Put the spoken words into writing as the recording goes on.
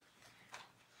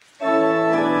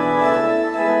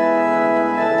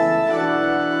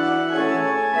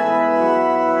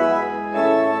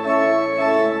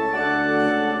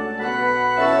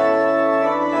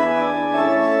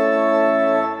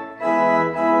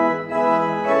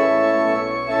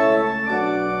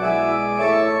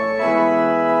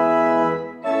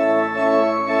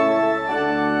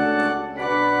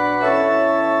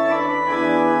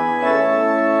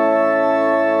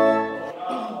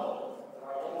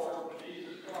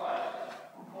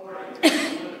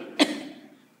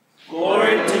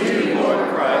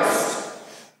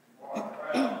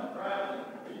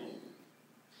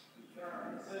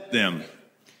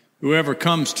Whoever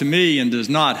comes to me and does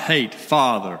not hate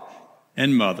father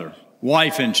and mother,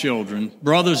 wife and children,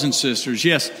 brothers and sisters,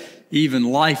 yes, even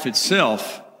life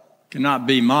itself, cannot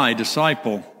be my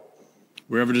disciple.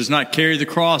 Whoever does not carry the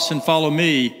cross and follow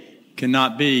me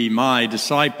cannot be my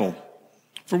disciple.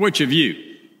 For which of you,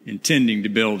 intending to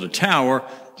build a tower,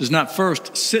 does not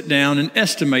first sit down and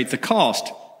estimate the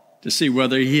cost to see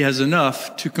whether he has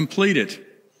enough to complete it?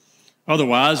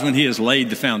 Otherwise, when he has laid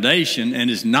the foundation and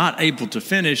is not able to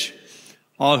finish,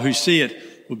 all who see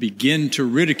it will begin to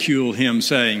ridicule him,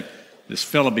 saying, "This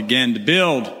fellow began to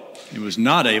build and was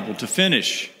not able to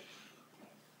finish."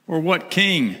 Or what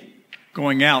king,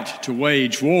 going out to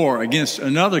wage war against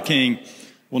another king,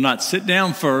 will not sit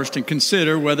down first and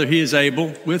consider whether he is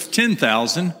able with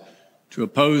 10,000 to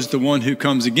oppose the one who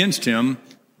comes against him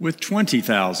with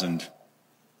 20,000?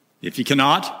 If he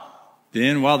cannot,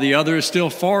 then while the other is still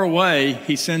far away,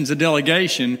 he sends a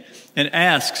delegation and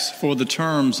asks for the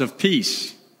terms of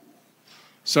peace.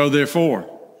 So therefore,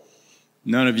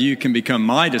 none of you can become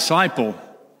my disciple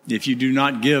if you do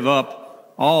not give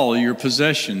up all your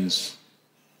possessions.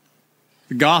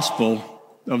 The gospel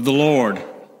of the Lord.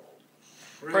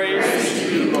 Praise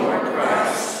to you, Lord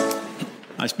Christ.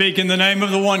 I speak in the name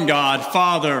of the one God,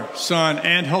 Father, Son,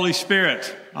 and Holy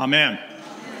Spirit. Amen.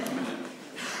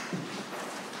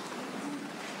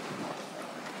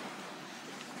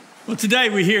 Well, today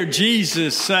we hear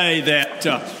Jesus say that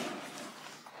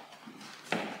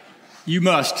you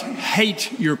must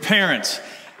hate your parents,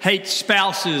 hate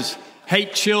spouses,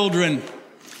 hate children,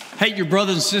 hate your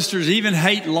brothers and sisters, even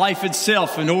hate life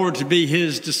itself in order to be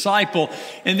his disciple.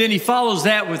 And then he follows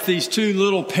that with these two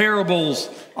little parables,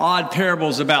 odd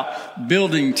parables about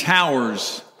building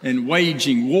towers and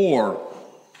waging war.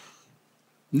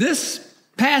 This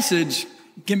passage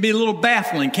can be a little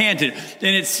baffling, can't it?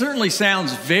 And it certainly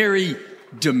sounds very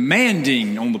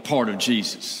demanding on the part of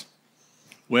Jesus.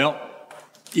 Well,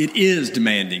 it is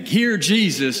demanding. Here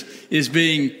Jesus is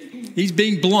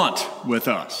being blunt with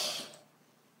us.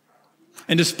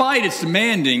 And despite its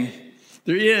demanding,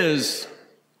 there is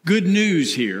good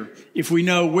news here if we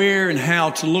know where and how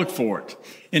to look for it.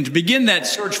 And to begin that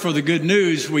search for the good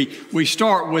news, we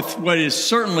start with what is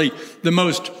certainly the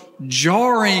most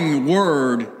jarring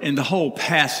word in the whole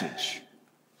passage: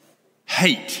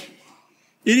 hate.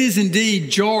 It is indeed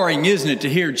jarring, isn't it, to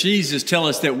hear Jesus tell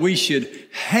us that we should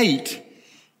hate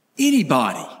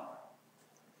anybody.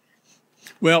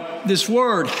 Well, this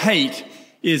word hate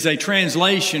is a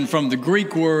translation from the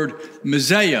Greek word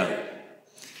mezeo.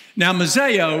 Now,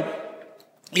 mezeo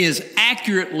is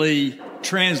accurately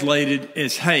translated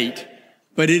as hate,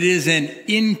 but it is an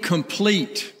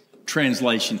incomplete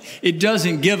translation. It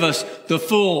doesn't give us the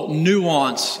full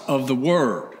nuance of the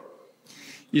word.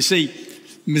 You see,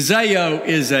 mezeo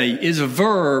is a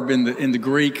verb in the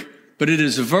Greek, but it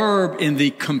is a verb in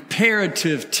the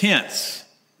comparative tense.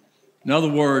 In other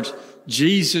words,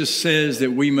 Jesus says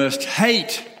that we must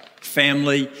hate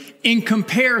family in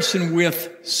comparison with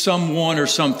someone or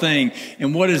something.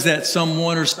 And what is that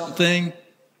someone or something?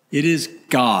 It is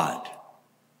God.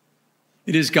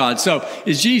 It is God. So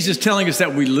is Jesus telling us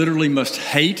that we literally must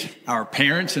hate our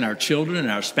parents and our children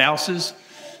and our spouses?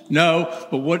 No,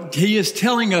 but what he is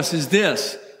telling us is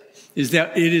this, is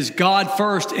that it is God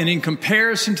first, and in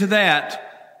comparison to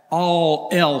that, all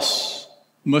else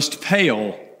must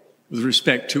pale with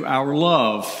respect to our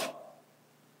love.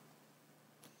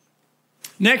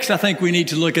 Next, I think we need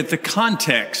to look at the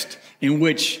context in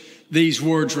which these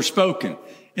words were spoken.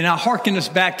 And I'll hearken us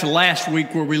back to last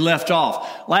week where we left off.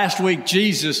 Last week,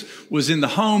 Jesus was in the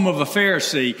home of a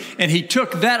Pharisee, and he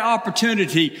took that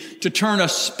opportunity to turn a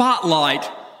spotlight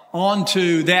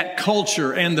onto that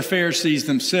culture and the Pharisees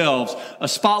themselves, a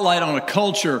spotlight on a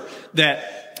culture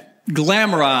that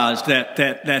glamorized,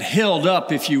 that held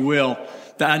up, if you will,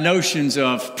 the notions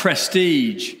of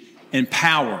prestige and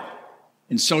power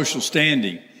and social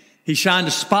standing. He shined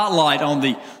a spotlight on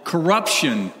the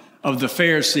corruption of the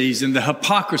Pharisees and the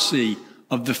hypocrisy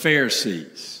of the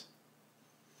Pharisees.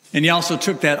 And he also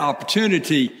took that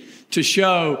opportunity to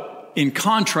show, in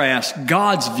contrast,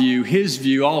 God's view, his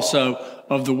view also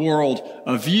of the world,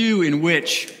 a view in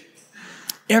which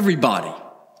everybody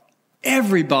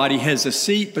has a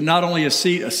seat, but not only a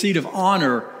seat of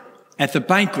honor at the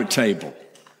banquet table.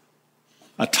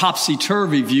 A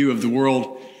topsy-turvy view of the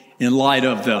world in light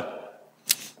of the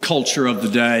culture of the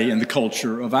day and the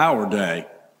culture of our day.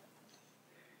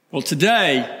 Well,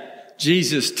 today,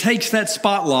 Jesus takes that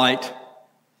spotlight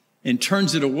and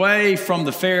turns it away from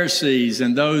the Pharisees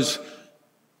and those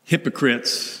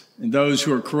hypocrites and those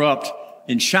who are corrupt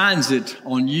and shines it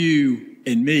on you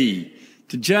and me.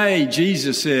 Today,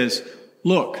 Jesus says,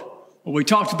 look, What we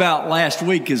talked about last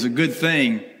week is a good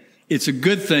thing. It's a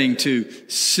good thing to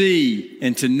see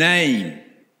and to name,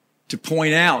 to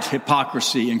point out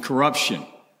hypocrisy and corruption.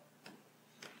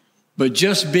 But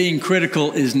just being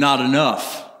critical is not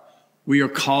enough. We are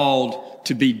called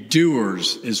to be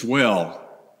doers as well.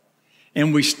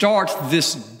 And we start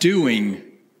this doing.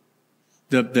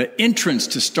 The entrance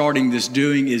to starting this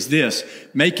doing is this,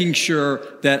 making sure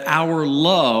that our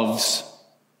loves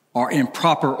are in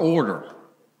proper order.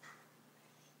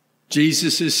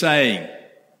 Jesus is saying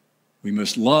we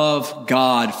must love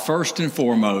God first and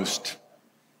foremost.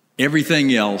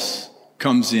 Everything else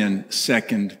comes in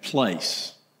second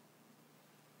place.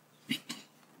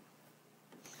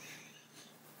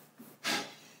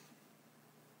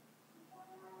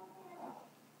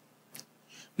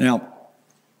 Now,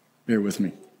 bear with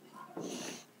me.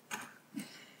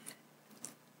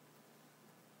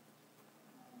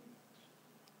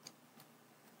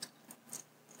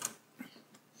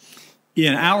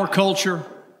 In our culture,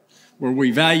 where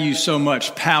we value so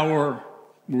much power,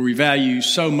 where we value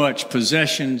so much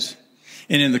possessions,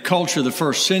 and in the culture of the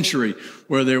first century,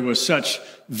 where there was such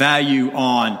value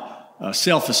on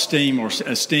self-esteem or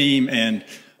esteem and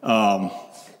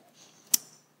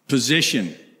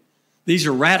position, these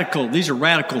are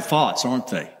radical thoughts, aren't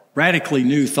they? Radically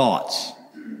new thoughts.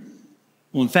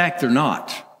 Well, in fact, they're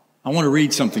not. I want to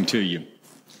read something to you.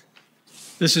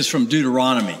 This is from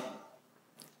Deuteronomy.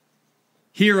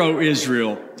 Hear, O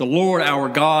Israel, the Lord our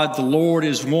God, the Lord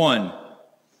is one.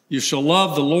 You shall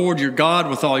love the Lord your God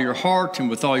with all your heart and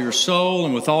with all your soul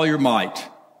and with all your might.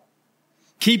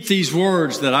 Keep these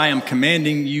words that I am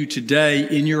commanding you today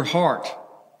in your heart.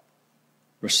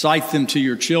 Recite them to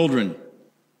your children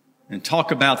and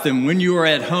talk about them when you are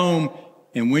at home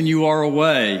and when you are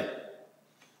away,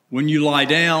 when you lie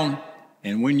down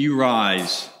and when you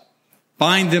rise.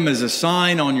 Bind them as a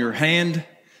sign on your hand.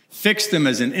 Fix them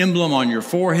as an emblem on your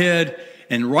forehead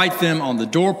and write them on the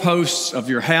doorposts of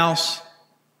your house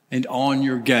and on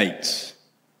your gates.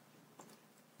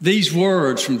 These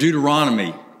words from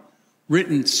Deuteronomy,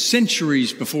 written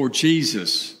centuries before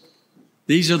Jesus,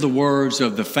 these are the words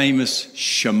of the famous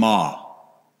Shema.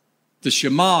 The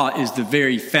Shema is the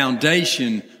very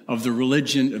foundation of the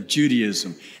religion of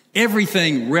Judaism.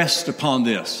 Everything rests upon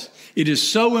this. It is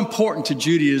so important to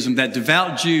Judaism that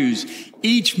devout Jews,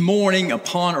 each morning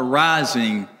upon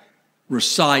arising,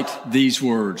 recite these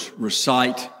words,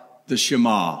 recite the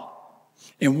Shema.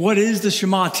 And what is the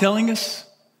Shema telling us?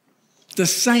 The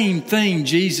same thing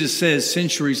Jesus says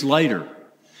centuries later,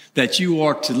 that you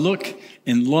are to look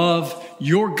and love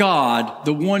your God,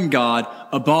 the one God,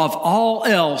 above all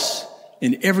else,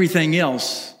 and everything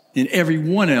else and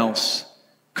everyone else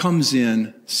comes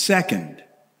in second.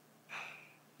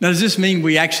 Now, does this mean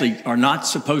we actually are not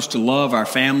supposed to love our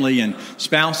family and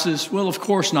spouses? Well, of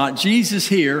course not. Jesus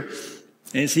here,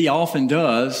 as he often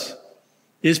does,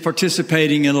 is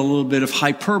participating in a little bit of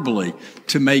hyperbole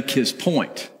to make his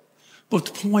point. But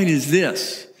the point is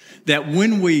this, that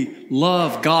when we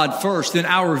love God first, then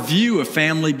our view of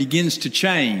family begins to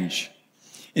change.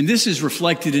 And this is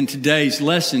reflected in today's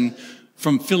lesson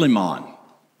from Philemon.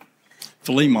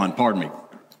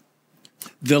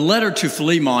 The letter to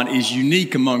Philemon is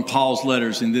unique among Paul's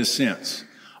letters in this sense.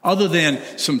 Other than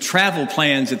some travel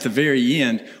plans at the very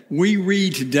end, we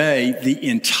read today the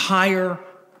entire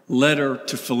letter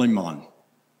to Philemon.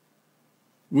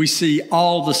 We see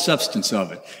all the substance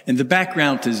of it, and the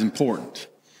background is important.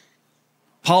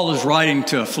 Paul is writing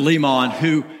to Philemon,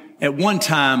 who at one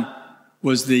time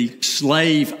was the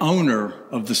slave owner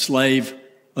of the slave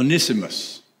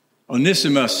Onesimus.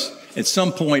 Onesimus at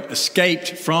some point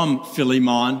escaped from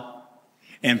Philemon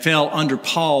and fell under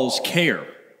Paul's care.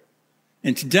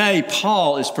 And today,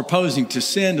 Paul is proposing to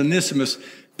send Onesimus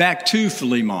back to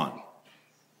Philemon.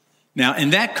 Now, in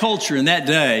that culture, in that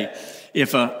day,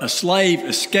 if a slave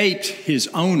escaped his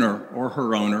owner or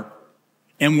her owner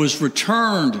and was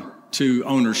returned to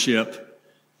ownership,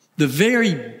 the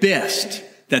very best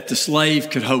that the slave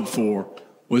could hope for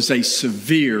was a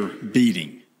severe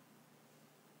beating.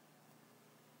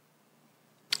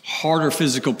 Harder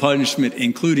physical punishment,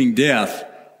 including death,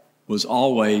 was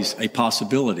always a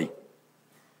possibility.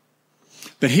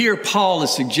 But here Paul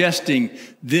is suggesting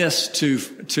this to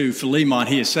Philemon.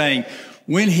 He is saying,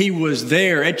 when he was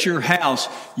there at your house,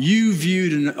 you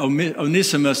viewed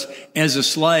Onesimus as a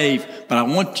slave, but I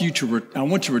want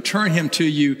to return him to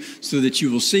you so that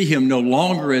you will see him no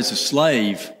longer as a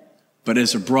slave, but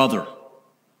as a brother,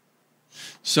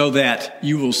 so that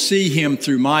you will see him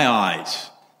through my eyes.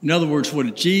 In other words,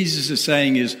 what Jesus is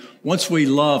saying is, once we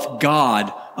love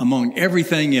God among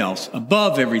everything else,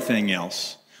 above everything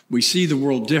else, we see the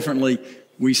world differently,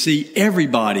 we see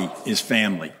everybody as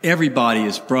family, everybody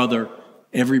as brother,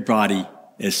 everybody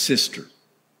as sister.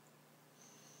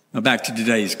 Now back to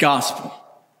today's gospel.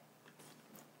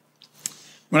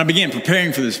 When I began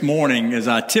preparing for this morning, as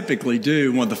I typically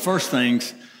do, one of the first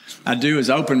things I do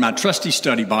is open my trusty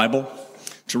study Bible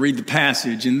to read the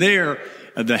passage. And there,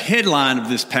 the headline of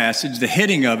this passage, the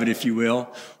heading of it, if you will,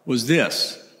 was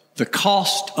this: the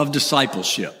cost of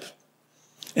discipleship.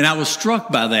 And I was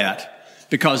struck by that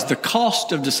because the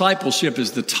cost of discipleship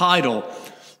is the title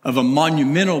of a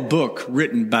monumental book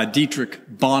written by Dietrich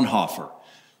Bonhoeffer.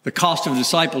 The cost of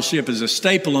discipleship is a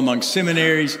staple among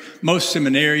seminaries. Most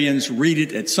seminarians read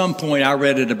it at some point. I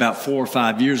read it about 4 or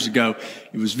 5 years ago.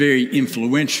 It was very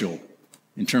influential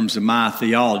in terms of my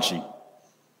theology.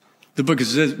 The book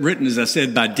is written, as I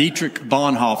said, by Dietrich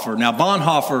Bonhoeffer. Now,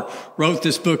 Bonhoeffer wrote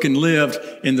this book and lived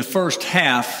in the first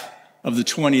half of the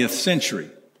 20th century.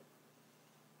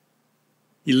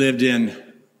 He lived in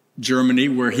Germany,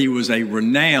 where he was a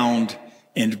renowned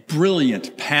and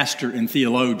brilliant pastor and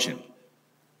theologian.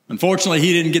 Unfortunately,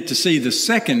 he didn't get to see the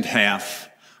second half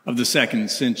of the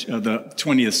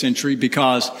 20th century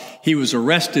because he was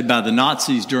arrested by the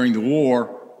Nazis during the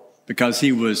war because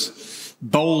he was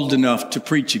bold enough to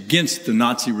preach against the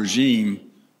Nazi regime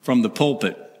from the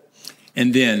pulpit.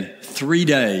 And then 3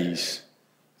 days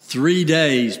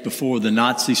before the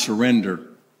Nazi surrender,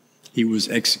 he was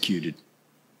executed.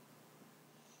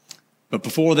 But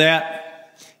before that,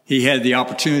 he had the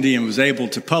opportunity and was able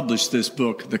to publish this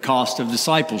book, The Cost of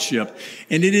Discipleship.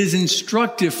 And it is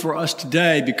instructive for us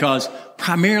today because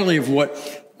primarily of what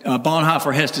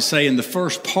Bonhoeffer has to say in the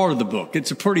first part of the book.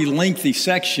 It's a pretty lengthy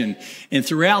section. And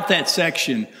throughout that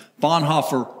section,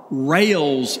 Bonhoeffer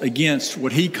rails against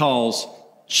what he calls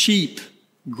cheap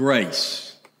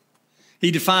grace.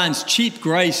 He defines cheap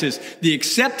grace as the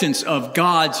acceptance of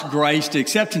God's grace, the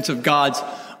acceptance of God's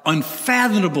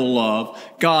unfathomable love,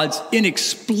 God's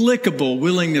inexplicable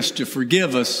willingness to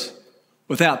forgive us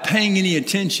without paying any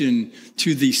attention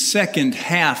to the second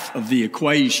half of the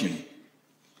equation.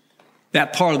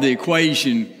 That part of the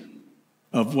equation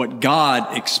of what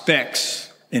God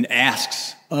expects and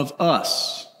asks of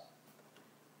us.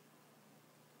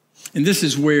 And this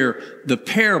is where the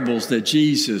parables that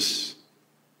Jesus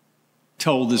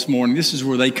told this morning, this is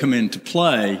where they come into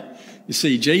play. You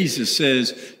see, Jesus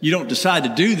says you don't decide to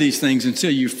do these things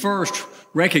until you first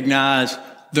recognize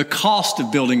the cost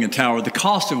of building a tower, the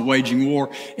cost of waging war,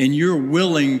 and you're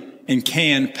willing and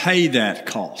can pay that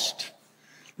cost.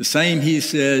 The same, he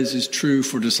says, is true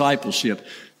for discipleship.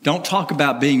 Don't talk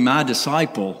about being my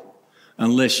disciple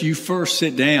unless you first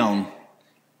sit down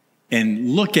and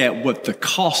look at what the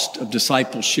cost of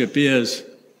discipleship is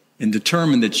and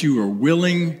determine that you are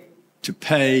willing to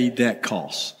pay that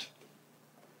cost.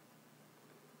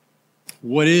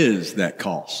 What is that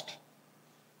cost?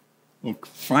 Well,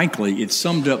 frankly, it's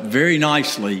summed up very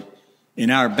nicely in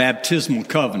our baptismal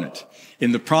covenant,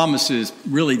 in the promises,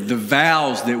 really the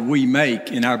vows that we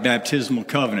make in our baptismal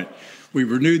covenant. We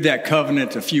renewed that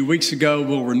covenant a few weeks ago.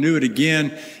 We'll renew it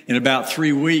again in about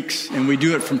 3 weeks, and we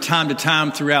do it from time to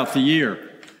time throughout the year.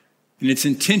 And it's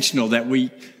intentional that we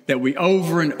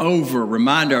over and over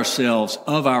remind ourselves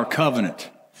of our covenant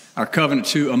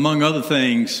to, among other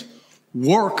things,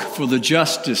 work for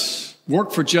justice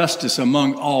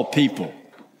among all people,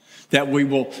 that we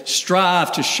will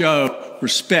strive to show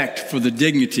respect for the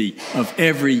dignity of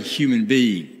every human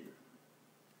being.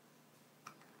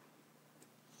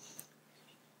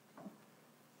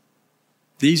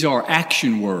 These are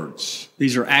action words.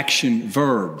 These are action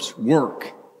verbs,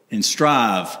 work and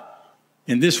strive.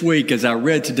 And this week, as I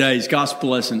read today's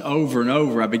gospel lesson over and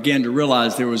over, I began to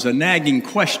realize there was a nagging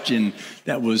question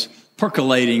that was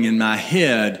percolating in my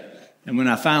head. And when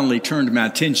I finally turned my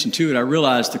attention to it, I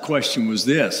realized the question was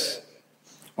this: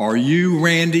 are you,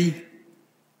 Randy,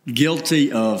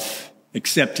 guilty of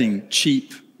accepting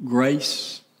cheap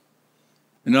grace?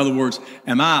 In other words,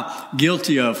 am I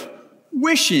guilty of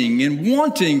wishing and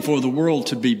wanting for the world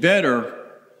to be better,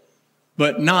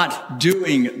 but not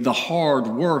doing the hard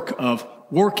work of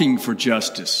working for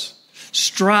justice,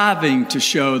 striving to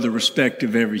show the respect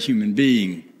of every human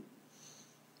being?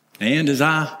 And as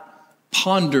I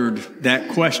pondered that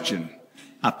question,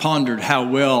 I pondered how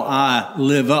well I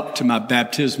live up to my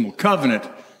baptismal covenant,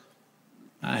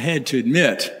 I had to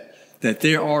admit that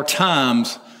there are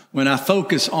times when I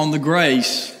focus on the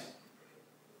grace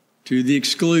to the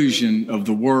exclusion of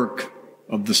the work,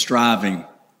 of the striving,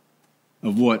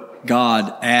 of what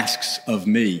God asks of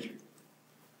me.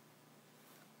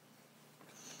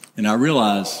 And I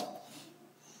realize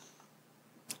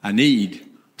I need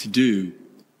to do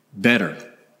better.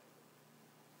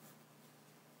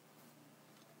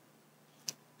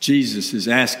 Jesus is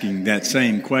asking that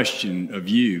same question of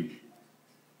you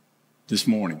this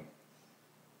morning.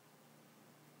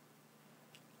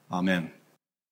 Amen.